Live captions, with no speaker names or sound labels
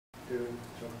to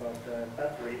talk about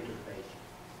battery interface.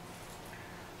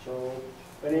 So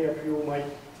many of you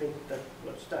might think that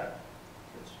what's that?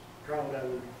 It's ground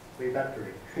and the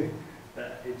battery.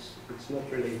 But it's not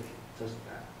really just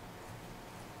that.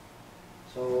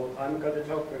 So I'm going to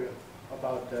talk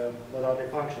about what are the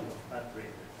functions of battery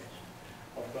interface.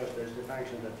 Of course, there's the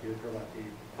function that you provide the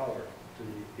power to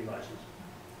the devices.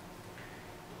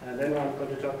 And then I'm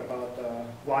going to talk about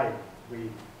why we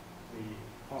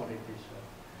founded this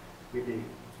MIPI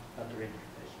battery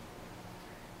interface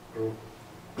group.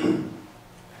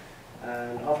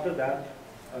 And after that,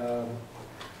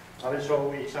 I will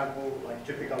show example, like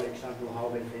typical example, how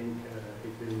we think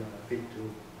it will fit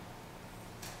to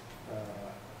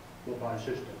mobile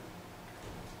system.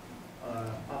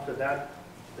 After that,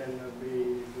 then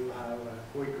we will have a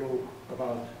quick look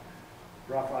about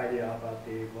rough idea about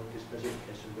what the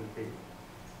specification will be.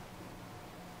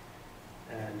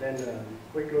 And then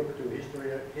quick look to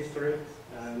history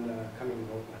and coming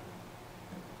roadmap.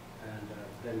 And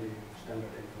then the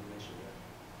standard information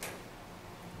there.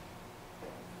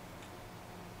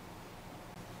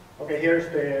 Okay, here's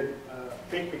the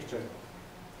big picture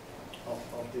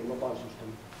of the mobile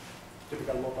system,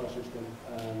 typical mobile system.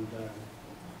 And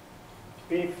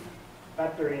BIF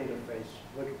battery interface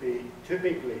would be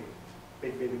typically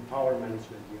between the power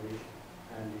management unit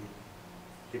and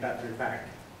the battery pack.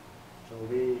 So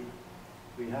we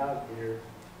have here,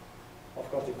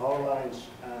 of course, the power lines,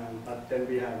 but then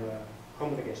we have a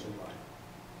communication line.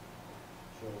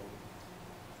 So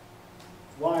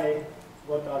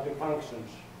what are the functions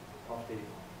of the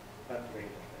battery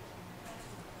interface?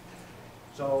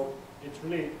 So it's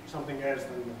really something else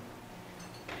than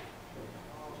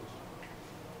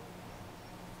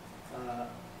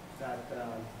that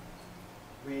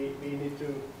we need to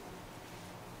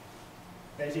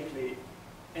basically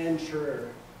ensure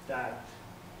that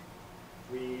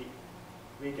we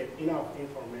get enough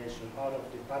information out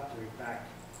of the battery pack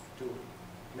to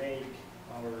make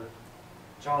our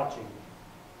charging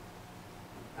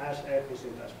as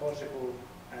efficient as possible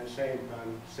and same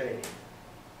time safe.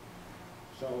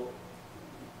 So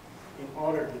in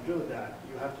order to do that,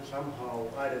 you have to somehow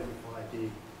identify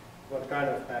what kind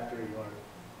of battery you are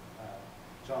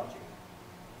charging.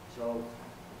 So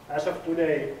as of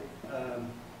today,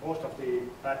 most of the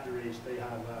batteries, they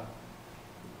have a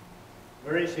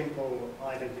very simple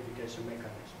identification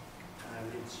mechanism.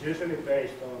 And it's usually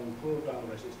based on pull-down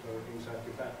resistor inside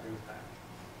the battery pack.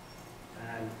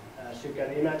 And as you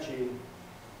can imagine,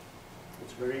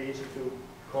 it's very easy to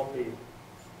copy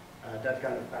that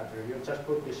kind of battery. You just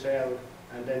put the cell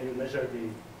and then you measure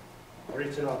the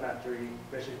original battery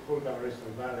versus pull-down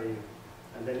resistor value,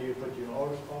 and then you put your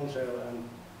own cell and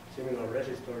similar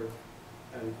resistor,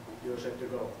 and you're set to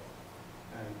go.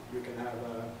 And you can have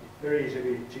very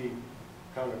easily cheap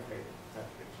counterfeit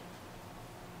batteries.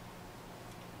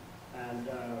 And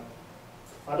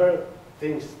other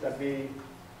things that you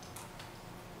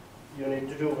need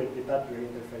to do with the battery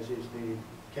interface is the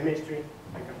chemistry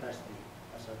and capacity,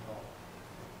 as I call it.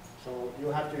 So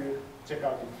you have to check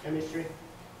out the chemistry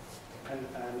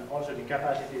and also the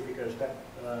capacity, because that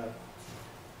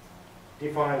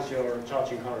defines your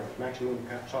charging current, maximum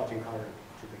charging current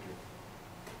typically.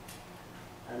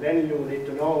 And then you need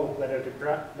to know whether the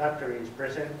battery is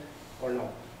present or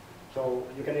not. So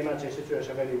you can imagine a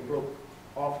situation when you plug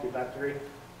off the battery,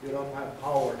 you don't have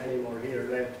power anymore here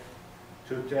left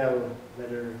to tell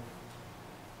whether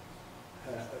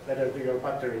your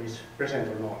battery is present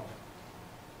or not.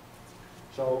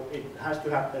 So it has to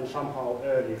happen somehow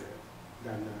earlier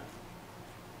than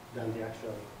the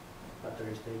actual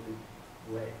battery is taken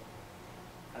away.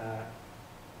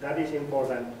 That is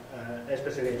important,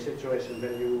 especially in situations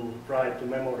when you write to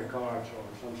memory cards or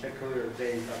some secure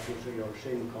data to your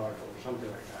SIM card or something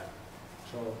like that.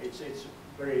 So it's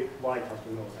very vital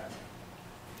to know that.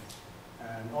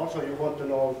 And also you want to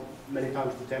know many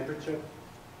times the temperature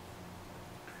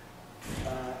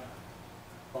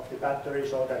of the battery,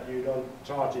 so that you don't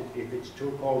charge it if it's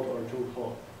too cold or too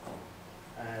hot.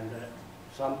 And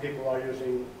some people are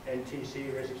using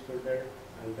NTC resistor there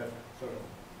and that sort of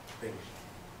things.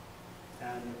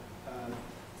 And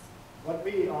what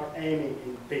we are aiming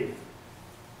in BIF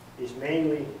is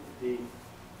mainly the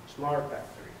smart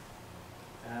battery.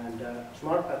 And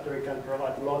smart battery can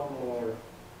provide a lot more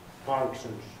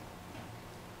functions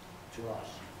to us.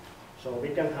 So we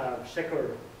can have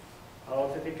secure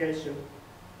authentication.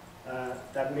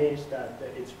 That means that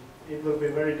it will be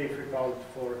very difficult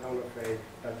for counterfeit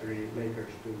battery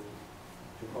makers to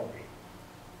copy.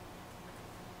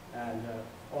 And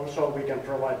also we can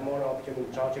provide more optimum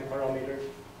charging parameters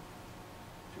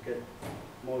to get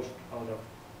most out of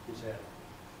the cell.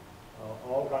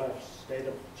 all kind of state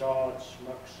of charge,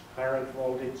 max current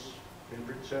voltage,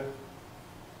 temperature,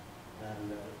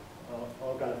 and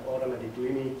all kind of automatic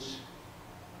limits.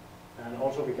 And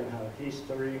also we can have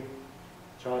history,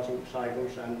 charging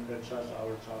cycles, and adjust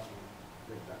our charging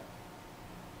with that.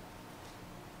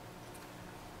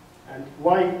 And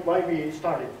why we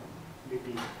started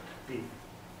MIPI BIF?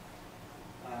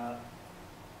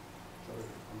 Sorry,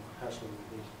 I'm hassling with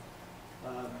this.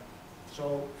 So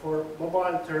for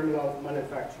mobile terminal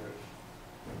manufacturers,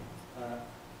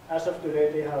 as of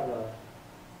today they have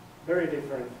very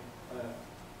different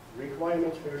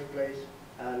requirements first place,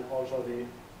 and also the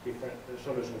different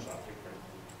solutions are different.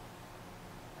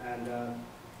 And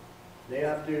they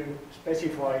have to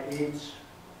specify each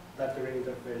battery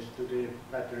interface to the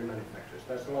battery manufacturers.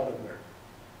 That's a lot of work.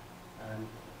 And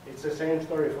it's the same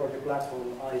story for the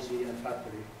platform IC and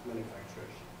battery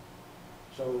manufacturers.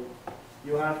 So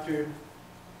you have to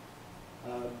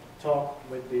talk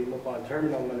with the mobile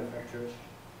terminal manufacturers,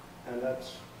 and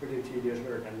that's pretty tedious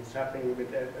work, and it's happening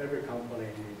with every company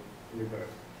in the world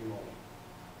at the moment.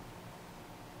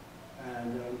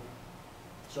 And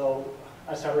so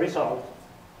as a result,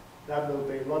 that will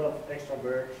be a lot of extra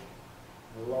work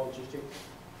and logistics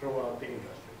throughout the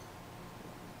industry.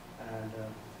 And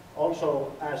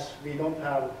also, as we don't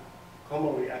have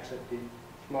commonly accepted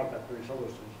smart battery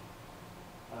solutions,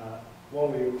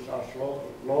 volumes are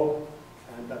low,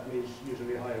 and that means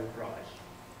usually higher price.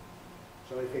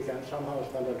 So if we can somehow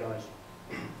standardize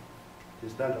the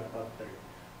standard battery,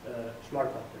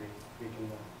 smart battery, we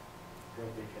can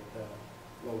probably get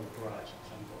a lower price at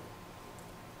some point.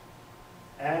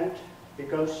 And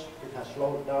because it has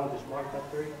slowed down the smart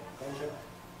battery concept,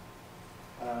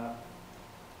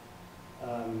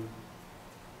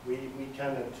 we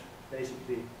cannot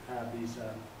basically have these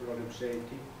product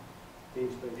safety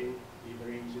things built in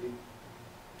very easily.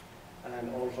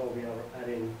 And also we are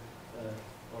adding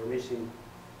or missing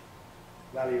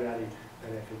value-added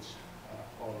benefits,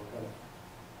 all kind of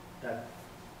that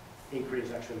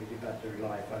increase actually the battery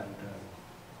life, and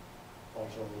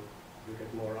also you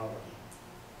get more hours.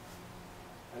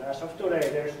 And as of today,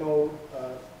 there's no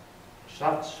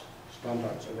such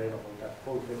standards available that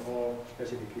fulfill all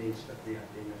specific needs that we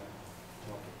have been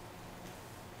talking.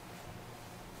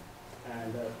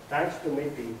 And thanks to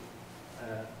MIPI,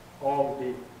 all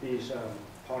these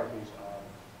parties are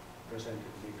presented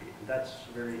in MIPI. That's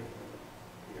very